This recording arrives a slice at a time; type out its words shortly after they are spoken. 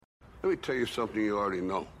Let me tell you something you already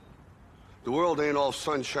know. The world ain't all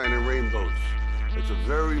sunshine and rainbows. It's a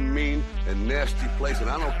very mean and nasty place, and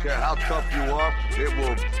I don't care how tough you are, it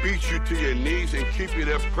will beat you to your knees and keep you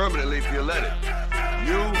there permanently if you let it.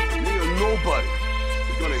 You, me, or nobody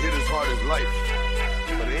is gonna hit as hard as life.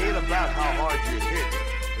 But it ain't about how hard you hit.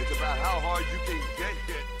 It's about how hard you can get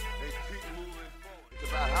hit and keep moving forward. It's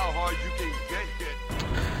about how hard you can get hit.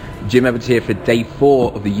 Jim Evans here for day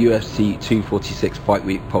 4 of the UFC 246 Fight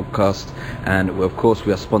Week podcast, and of course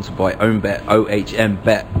we are sponsored by OhmBet,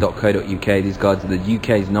 ohmbet.co.uk. These guys are the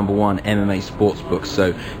UK's #1 MMA sportsbook,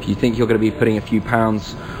 so if you think you're going to be putting a few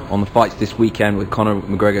pounds on the fights this weekend with Conor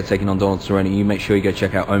McGregor taking on Donald Cerrone, you make sure you go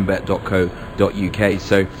check out ohmbet.co.uk.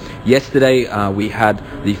 So yesterday we had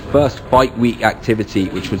the first Fight Week activity,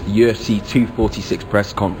 which was the UFC 246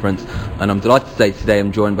 press conference, and I'm delighted to say today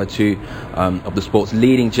I'm joined by two of the sport's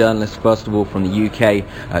leading journalists. First of all, from the UK,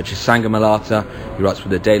 Chisanga Malata, who writes for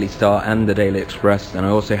the Daily Star and the Daily Express, and I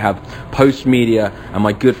also have Post Media and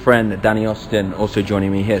my good friend Danny Austin also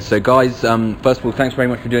joining me here. So guys, first of all, thanks very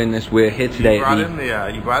much for doing this. We're here today.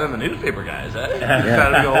 You brought in the newspaper guys, eh?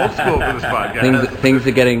 Decided to go old school for this podcast. Things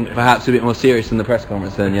are getting perhaps a bit more serious in the press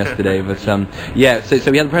conference than yesterday, but yeah.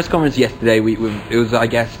 So we had the press conference yesterday. It was, I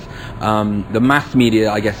guess, the mass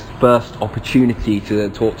media, I guess, first opportunity to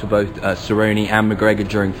talk to both Cerrone and McGregor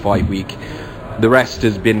during Fight Week. The rest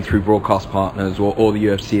has been through broadcast partners or the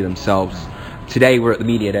UFC themselves. Today we're at the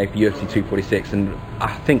media day for UFC 246, and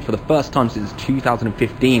I think for the first time since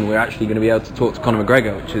 2015 we're actually going to be able to talk to Conor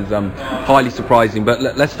McGregor, which is highly surprising. But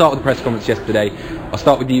let's start with the press conference yesterday. I'll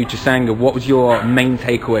start with you, Chisanga. What was your main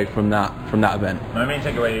takeaway from that event? My main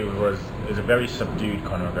takeaway was a very subdued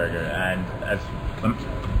Conor McGregor, and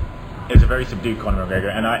it's a very subdued Conor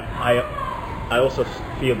McGregor, and I also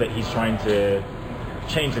feel that he's trying to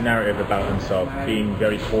change the narrative about himself, being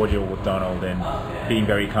very cordial with Donald and being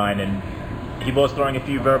very kind, and he was throwing a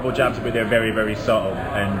few verbal jabs, but they're very, very subtle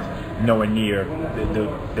and nowhere near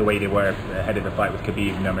the way they were ahead of the fight with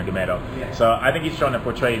Khabib and Nurmagomedov. So I think he's trying to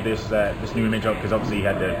portray this new image of, because obviously he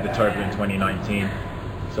had the turbulent 2019.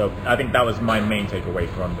 So I think that was my main takeaway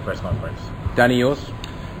from the press conference. Danny, yours?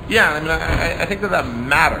 Yeah, I mean, I think that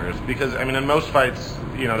matters because, I mean, in most fights,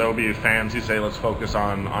 you know, there will be fans who say, let's focus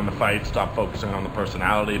on the fight, stop focusing on the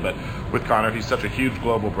personality. But with Conor, he's such a huge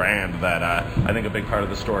global brand that I think a big part of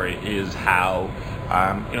the story is how,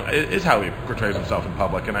 is how he portrays himself in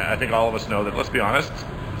public. And I think all of us know that, let's be honest,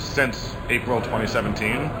 since April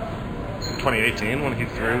 2018, when he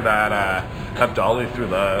threw that dolly through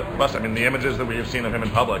the bus, I mean, the images that we have seen of him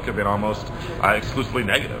in public have been almost exclusively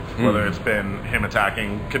negative. Whether it's been him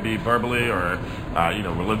attacking Khabib verbally or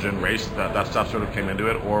religion, race, that stuff sort of came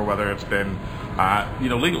into it, or whether it's been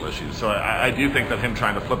legal issues. So I do think that him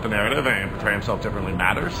trying to flip the narrative and portray himself differently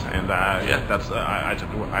matters. And I had the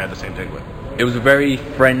same takeaway. It was a very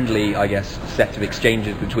friendly, I guess, set of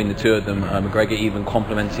exchanges between the two of them. McGregor even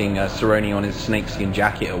complimenting Cerrone on his snakeskin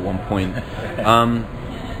jacket at one point.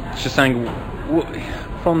 Just saying,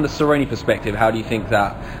 from the Cerrone perspective, how do you think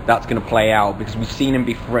that's going to play out? Because we've seen him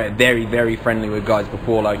be very, very friendly with guys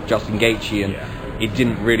before, like Justin Gaethje, and it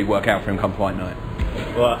didn't really work out for him come fight night.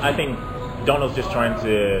 Well, I think Donald's just trying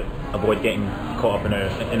to avoid getting caught up in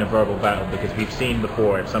a verbal battle, because we've seen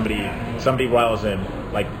before if somebody riles him,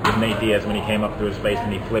 like with Nate Diaz when he came up through his face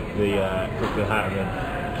and he flipped the hat, and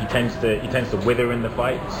he tends to wither in the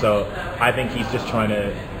fight. So I think he's just trying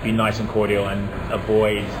to be nice and cordial and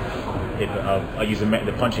avoid I'll use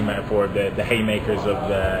the punching metaphor, the haymakers of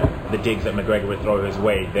the digs that McGregor would throw his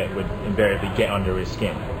way that would invariably get under his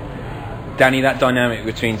skin. Danny, that dynamic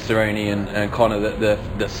between Cerrone and Conor, the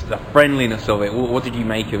friendliness of it, what did you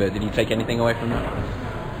make of it? Did you take anything away from that?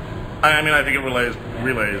 I mean, I think it relays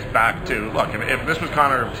back to, look, if this was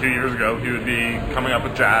Conor 2 years ago, he would be coming up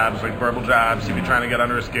with jabs, like verbal jabs, he'd be trying to get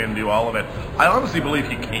under his skin, do all of it. I honestly believe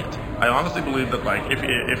he can't. I honestly believe that, like,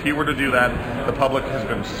 if he were to do that, the public has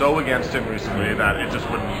been so against him recently that it just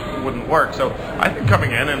wouldn't work. So I think coming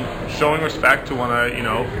in and showing respect to one of,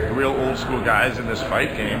 real old school guys in this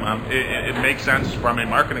fight game, it makes sense from a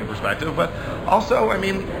marketing perspective. But also, I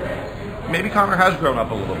mean, maybe Conor has grown up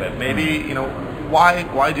a little bit. Maybe,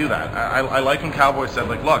 why do that? I like when Cowboy said,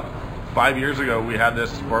 like, look, 5 years ago we had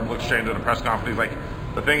this verbal exchange at a press conference. He's like,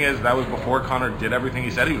 the thing is, that was before Conor did everything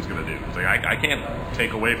he said he was going to do. It's like, I can't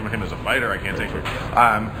take away from him as a fighter. I can't take away.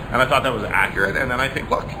 And I thought that was accurate. And then I think,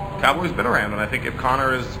 look, Cowboy's been around, and I think if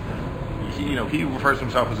Conor is, he refers to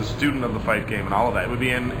himself as a student of the fight game and all of that, it would be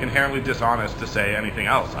inherently dishonest to say anything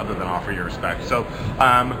else other than offer your respect. So,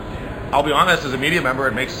 I'll be honest, as a media member,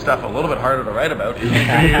 it makes stuff a little bit harder to write about.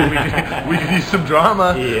 we could use some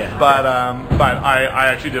drama, but I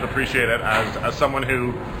actually did appreciate it as someone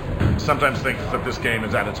who sometimes think that this game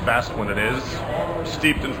is at its best when it is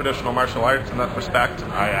steeped in traditional martial arts. In that respect,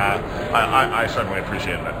 I certainly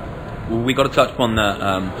appreciated it. We got to touch upon that,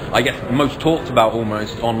 I guess, most talked about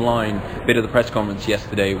almost online bit of the press conference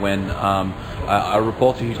yesterday when a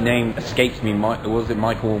reporter whose name escapes me, was it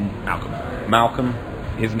Michael? Malcolm?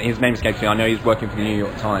 His name escapes me. I know he's working for the New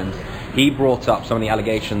York Times. He brought up some of the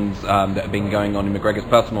allegations that have been going on in McGregor's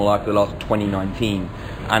personal life for the last 2019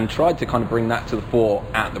 and tried to kind of bring that to the fore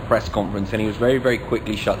at the press conference, and he was very, very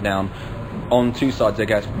quickly shut down on two sides, I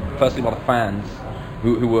guess. Firstly, by the fans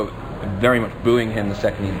who were very much booing him the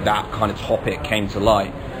second that kind of topic came to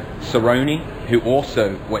light. Cerrone, who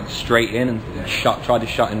also went straight in and tried to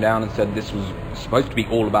shut him down and said this was supposed to be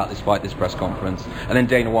all about this fight, this press conference. And then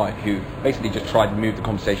Dana White, who basically just tried to move the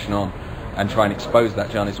conversation on and try and expose that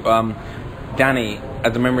journalist. Danny,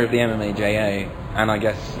 as a member of the MMAJA, and I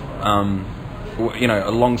guess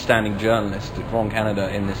a long-standing journalist from Canada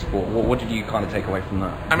in this sport, what did you kind of take away from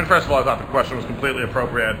that? I mean, first of all, I thought the question was completely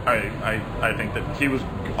appropriate. I think that he was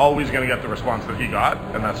always going to get the response that he got,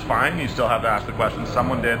 and that's fine. You still have to ask the question.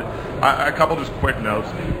 Someone did. A couple just quick notes.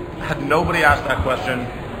 Had nobody asked that question,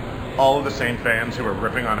 all of the same fans who were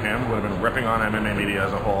ripping on him would have been ripping on MMA media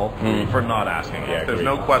as a whole for not asking it. Yeah, there's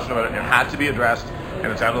no question about it. It had to be addressed, and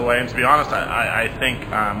it's out of the way. And to be honest, I think,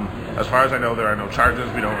 as far as I know, there are no charges.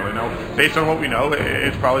 We don't really know. Based on what we know,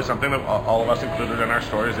 it's probably something that all of us included in our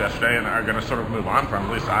stories yesterday and are going to sort of move on from.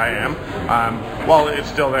 At least I am. While it's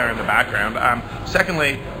still there in the background.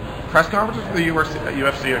 Secondly, press conferences for the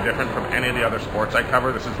UFC are different from any of the other sports I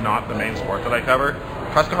cover. This is not the main sport that I cover.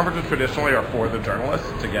 Press conferences traditionally are for the journalists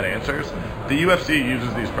to get answers. The UFC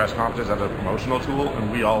uses these press conferences as a promotional tool,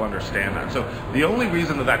 and we all understand that. So the only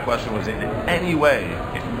reason that question was in any way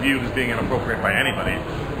viewed as being inappropriate by anybody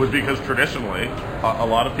was because traditionally a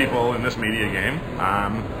lot of people in this media game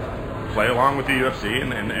play along with the UFC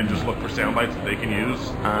and just look for sound bites that they can use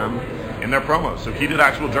in their promos. So he did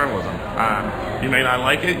actual journalism. You may not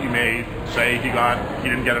like it. You may say he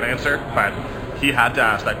didn't get an answer, but he had to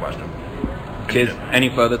ask that question. Cheers. Any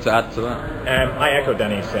further to add to that? I echo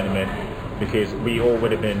Danny's sentiment because we all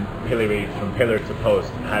would have been pilloried from pillar to post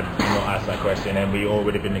had we not asked that question, and we all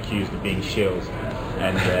would have been accused of being shills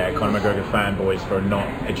and Conor McGregor fanboys for not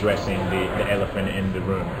addressing the elephant in the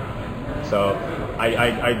room. So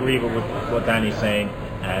I agree with what Danny's saying,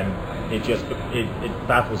 and it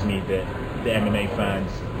baffles me that the MMA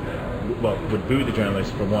fans would boo the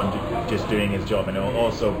journalist for one just doing his job, and it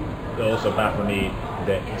also baffled me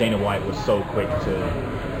that Dana White was so quick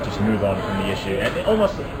to just move on from the issue, and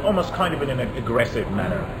almost kind of in an aggressive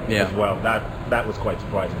manner as well. That was quite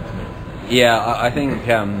surprising to me. Yeah, I think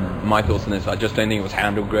my thoughts on this, I just don't think it was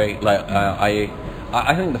handled great.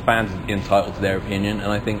 I think the fans are entitled to their opinion,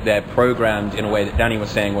 and I think they're programmed in a way that Danny was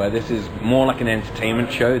saying, where this is more like an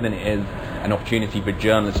entertainment show than it is an opportunity for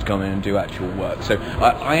journalists to come in and do actual work. So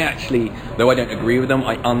I actually, though I don't agree with them,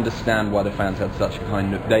 I understand why the fans had such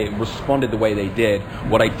a they responded the way they did.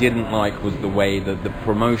 What I didn't like was the way that the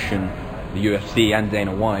promotion, the UFC and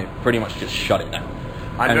Dana White, pretty much just shut it down.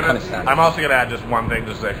 I'm also going to add just one thing,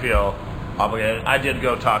 just as I feel obligated. I did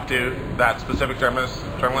go talk to that specific journalist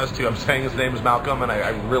who I'm saying his name is Malcolm, and I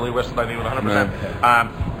really wish that I knew it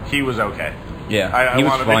 100%. He was okay. Yeah, he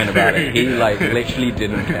was fine about it. He literally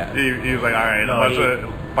didn't care. He was like, all right, a bunch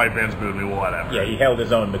of fight fans booed me, whatever. Yeah, he held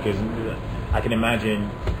his own, because I can imagine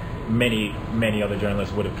many other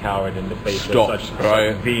journalists would have cowered in the face of such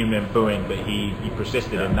vehement booing, but he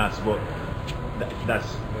persisted, and that's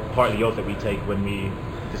part of the oath that we take when we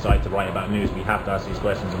decide to write about news. We have to ask these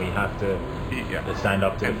questions, and we have to stand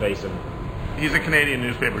up to the face of. He's a Canadian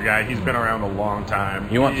newspaper guy. He's been around a long time.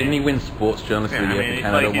 Didn't he win Sports Journalist of the Year for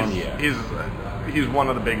Canada once? He's one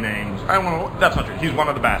of the big names. That's not true. He's one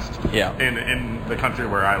of the best in the country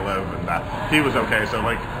where I live, and he was okay. So,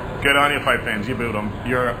 good on you, fight fans. You booed him.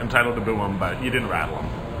 You're entitled to boo him, but you didn't rattle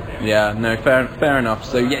him. Yeah, no, fair enough.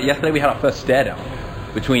 So, yesterday we had our first stare down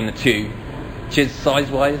between the two. Chiz,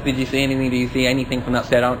 size-wise, did you see anything? Did you see anything from that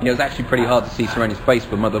stare down? It was actually pretty hard to see Cerrone's face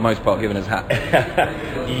for the most part, given his hat.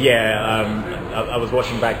 I was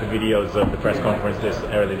watching back the videos of the press conference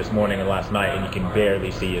early this morning and last night, and you can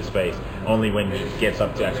barely see his face. Only when he gets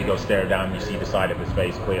up to actually go stare down, you see the side of his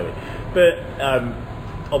face clearly. But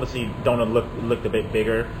obviously, Donald looked a bit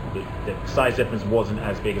bigger. The size difference wasn't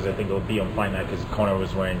as big as I think it would be on Fight Night, because Conor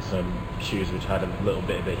was wearing some shoes which had a little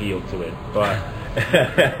bit of a heel to it. But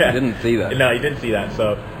I didn't see that. No, you didn't see that.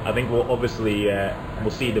 So I think we'll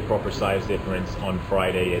see the proper size difference on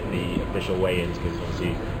Friday at the official weigh-ins, because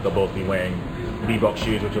obviously they'll both be wearing Reebok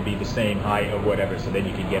shoes, which will be the same height or whatever. So then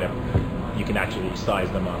you can actually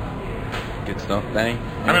size them up. Good stuff, Danny.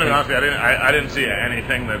 I'm going to be honest with you, I didn't see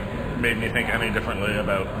anything that made me think any differently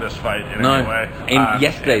about this fight in any way.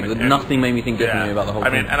 Yesterday, nothing made me think differently about the whole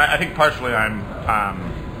thing. I mean, and I think partially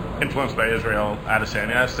I'm influenced by Israel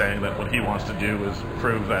Adesanya, saying that what he wants to do is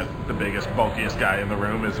prove that the biggest, bulkiest guy in the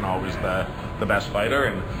room isn't always the best fighter.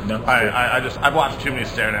 And I've watched too many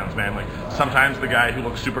stare downs, man. Like, sometimes the guy who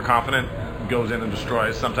looks super confident goes in and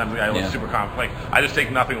destroys. Sometimes the guy who looks super confident. Like, I just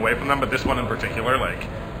take nothing away from them, but this one in particular, like,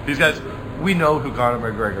 these guys, we know who Conor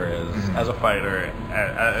McGregor is as a fighter,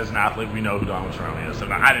 as an athlete. We know who Donald Cerrone is.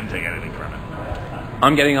 So I didn't take anything from it.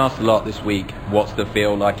 I'm getting asked a lot this week, what's the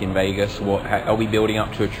feel like in Vegas? Are we building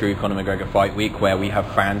up to a true Conor McGregor fight week where we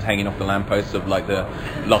have fans hanging off the lampposts of like the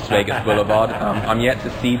Las Vegas Boulevard? I'm yet to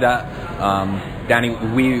see that. Danny,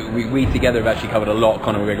 we together have actually covered a lot of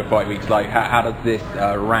Conor McGregor fight weeks. Like, how does this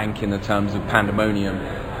rank in the terms of pandemonium?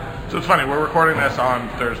 So it's funny, we're recording this on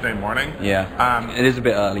Thursday morning. Yeah, it is a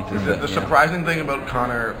bit early to The surprising thing about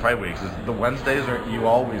Conor fight weeks is the Wednesdays you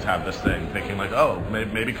always have this thing, thinking like, oh,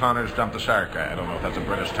 maybe Conor's jumped the shark. I don't know if that's a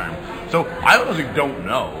British term. So I honestly don't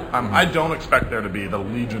know. I don't expect there to be the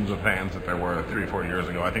legions of fans that there were 3 or 4 years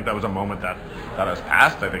ago. I think that was a moment that has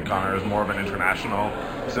passed. I think Conor is more of an international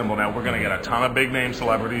symbol now. We're going to get a ton of big name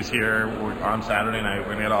celebrities here on Saturday night.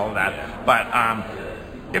 We're going to get all of that. But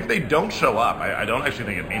if they don't show up, I don't actually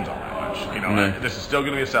think it means all that much. You know, this is still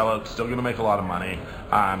going to be a sellout, still going to make a lot of money.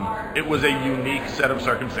 It was a unique set of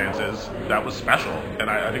circumstances that was special, and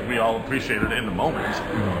I think we all appreciated it in the moment.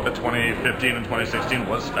 The 2015 and 2016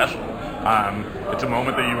 was special. It's a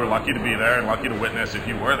moment that you were lucky to be there and lucky to witness if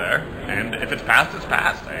you were there. And if it's past, it's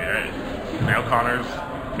past. Now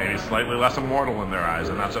Conor's maybe slightly less immortal in their eyes,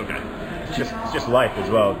 and that's okay. It's just life as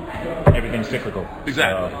well. Everything's cyclical.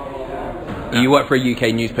 Exactly. You work for a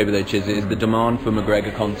UK newspaper though, Chiz. Is the demand for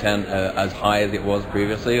McGregor content as high as it was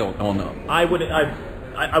previously, or not? I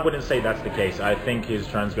wouldn't say that's the case. I think his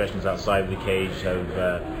transgressions outside of the cage have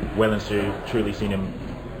well and truly seen him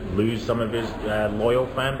lose some of his loyal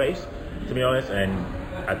fan base, to be honest, and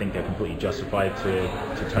I think they're completely justified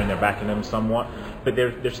to turn their back on him somewhat. But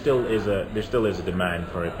there still is a demand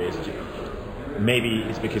for it. Maybe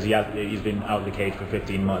it's because he's been out of the cage for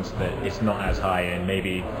 15 months that it's not as high, and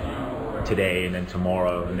maybe today and then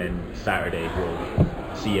tomorrow and then Saturday we'll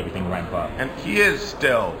see everything ramp up. And he is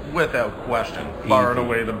still, without question, far and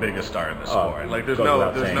away the biggest star in the sport. Like, there's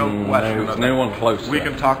no question. There's no one close. We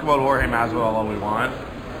can talk about Jorge Masvidal all we want.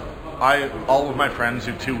 All of my friends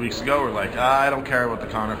who 2 weeks ago were like, I don't care about the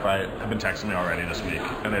Conor fight, have been texting me already this week,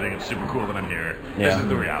 and they think it's super cool that I'm here. This is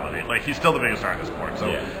the reality. Like, he's still the biggest star in the sport. So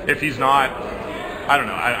if he's not, I don't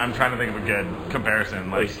know. I'm trying to think of a good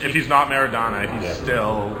comparison. Like, if he's not Maradona, he's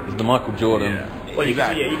still... He's the Michael Jordan. Yeah. Well,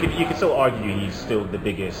 exactly. You could still argue he's still the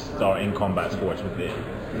biggest star in combat sports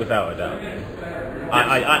without a doubt.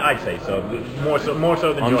 I'd say so. More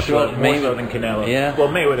so than Joshua, more so than Canelo. Yeah. Well,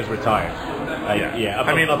 Mayweather's retired.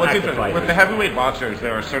 I mean, what's interesting, with the heavyweight boxers,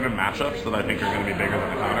 there are certain matchups that I think are going to be bigger than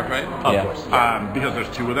the Conor fight. Of course. Because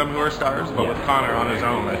there's 2 of them who are stars, but with Conor on his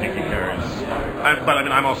own, I think he carries. But I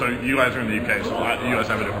mean, I'm also, you guys are in the UK, so you guys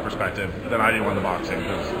have a different perspective than I do on the boxing,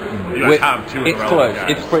 because you guys have 2 It's close.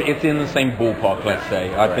 guys. It's in the same ballpark, let's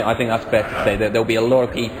say. I think that's fair to say that there'll be a lot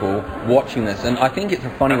of people watching this, and I think it's a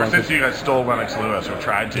funny one. Since you guys stole Lennox Lewis, or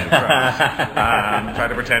tried to, tried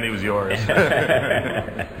to pretend he was yours.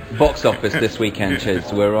 Box office this weekend,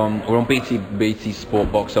 Chiz. We're on BT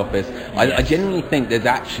Sport box office. I genuinely think there's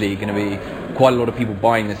actually going to be quite a lot of people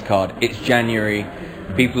buying this card. It's January.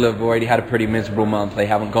 People have already had a pretty miserable month. They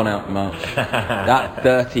haven't gone out much. That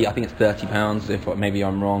I think it's £30. If maybe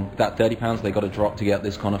I'm wrong, that £30 they got to drop to get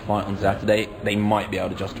this kind of fight on Saturday. They might be able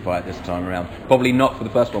to justify it this time around. Probably not for the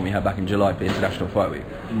first one we had back in July for International Fight Week.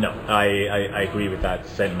 No, I agree with that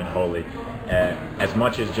sentiment wholly. As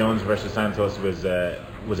much as Jones versus Santos was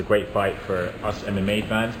a great fight for us MMA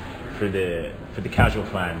fans, for the casual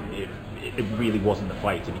fan, it really wasn't the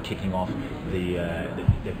fight to be kicking off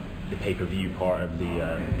the pay-per-view part of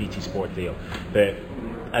the BT Sport deal. But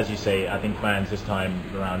as you say, I think fans this time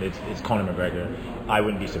around, it's Conor McGregor. I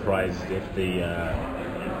wouldn't be surprised if the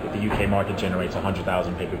UK market generates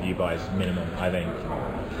 100,000 pay-per-view buys minimum, I think.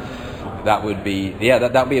 That would be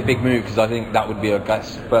that'd be a big move, because I think that would be a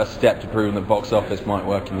first step to proving that box office might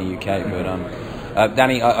work in the UK. But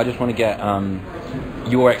Danny, I just want to get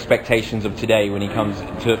your expectations of today when he comes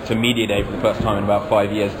to media day for the first time in about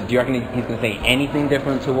 5 years? Do you reckon he's going to say anything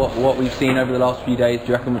different to what we've seen over the last few days? Do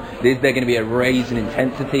you reckon is there going to be a raise in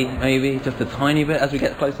intensity, maybe just a tiny bit as we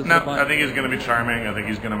get closer to the fight? I think he's going to be charming. I think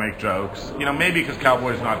he's going to make jokes. Maybe because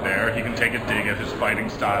Cowboy's not there, he can take a dig at his fighting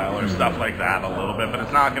style or stuff like that a little bit, but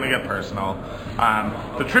it's not going to get personal.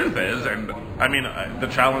 The truth is, and I mean, the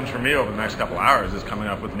challenge for me over the next couple hours is coming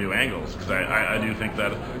up with new angles, because I do think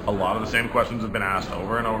that a lot of the same questions have been asked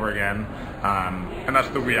over and over again, and that's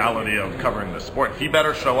the reality of covering this sport. He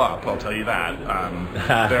better show up, I'll tell you that.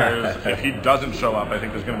 If he doesn't show up, I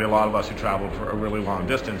think there's going to be a lot of us who traveled for a really long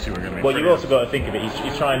distance who are going to be. Well, you've also got to think of it.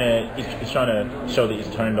 He's trying to show that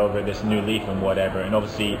he's turned over this new leaf and whatever, and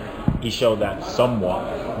obviously he showed that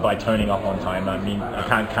somewhat by turning up on time. I mean, I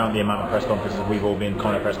can't count the amount of press conferences we've all been,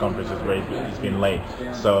 Conor press conferences where he's been late.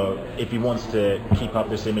 So if he wants to keep up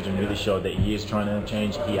this image and really show that he is trying to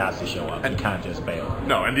change, he has to show up. He can't just bail.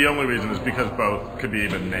 No, and the only reason is because both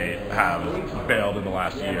Khabib and Nate have bailed in the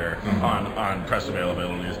last year on press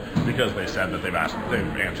availabilities, because they said that they've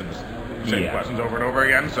answered the same questions over and over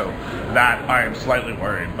again. So that I am slightly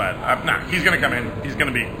worried, but he's going to come in. He's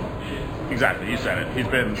going to be. Exactly, you said it. He's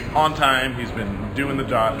been on time. He's been doing the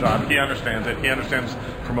job. He understands it. He understands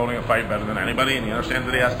promoting a fight better than anybody, and he understands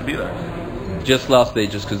that he has to be there. Just lastly,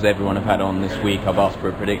 just because everyone I've had on this week, I've asked for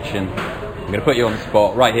a prediction. I'm going to put you on the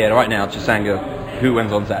spot right here, right now, Chisanga. Who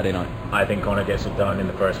wins on Saturday night? I think Conor gets it done in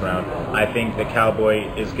the first round. I think the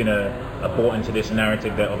Cowboy is going to bought into this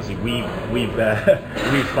narrative that obviously we've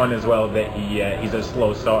run as well, that he's a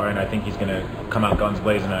slow starter, and I think he's going to come out guns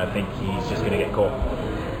blazing, and I think he's just going to get caught.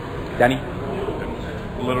 Danny?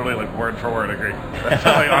 Literally, like, word for word agree. That's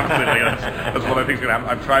honestly, that's what I think is going to happen.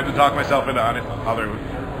 I've tried to talk myself into other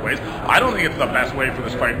ways. I don't think it's the best way for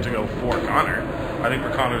this fight to go for Conor. I think for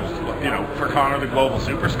Conor, the global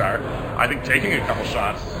superstar, I think taking a couple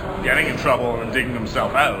shots, getting in trouble, and digging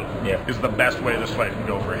himself out is the best way this fight can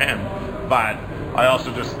go for him. But I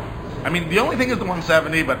also the only thing is the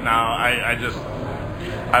 170, but now I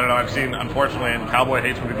don't know. I've seen, unfortunately, and Cowboy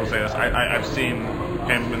hates when people say this, I've seen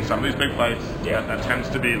him in some of these big fights. That tends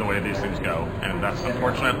to be the way these things go, and that's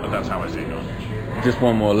unfortunate, but that's how I see it going. Just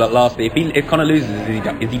one more. Lastly, if Conor loses,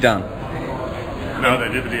 is he done? No, they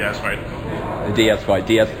did the Diaz fight. The Diaz fight,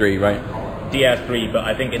 Diaz 3, right? Diaz 3, but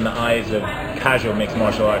I think in the eyes of casual mixed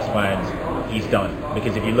martial arts fans, he's done.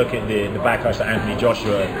 Because if you look at the backlash that Anthony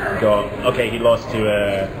Joshua got, okay, he lost to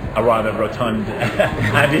a rather rotund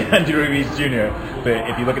Andy Ruiz Jr., but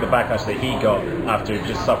if you look at the backlash that he got after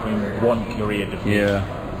just suffering one career defeat,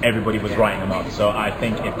 everybody was writing him up. So I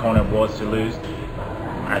think if Conor was to lose,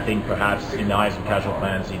 I think perhaps in the eyes of casual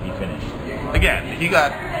fans, he'd be finished. Again, he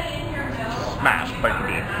got smashed by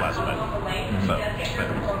Khabib last fight. So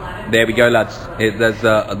there we go, lads. There's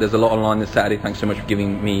a lot online this Saturday. Thanks so much for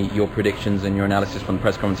giving me your predictions and your analysis from the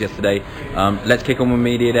press conference yesterday. Let's kick on with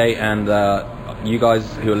Media Day, and you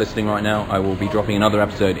guys who are listening right now, I will be dropping another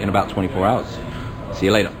episode in about 24 hours. See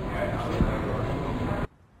you later.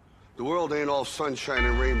 The world ain't all sunshine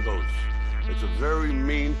and rainbows. It's a very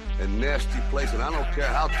mean and nasty place, and I don't care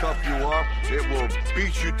how tough you are, it will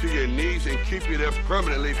beat you to your knees and keep you there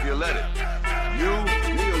permanently if you let it. You or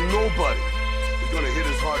nobody is going to hit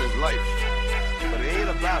as hard as life. But it ain't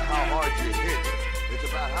about how hard you hit. It's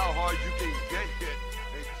about how hard you can get hit.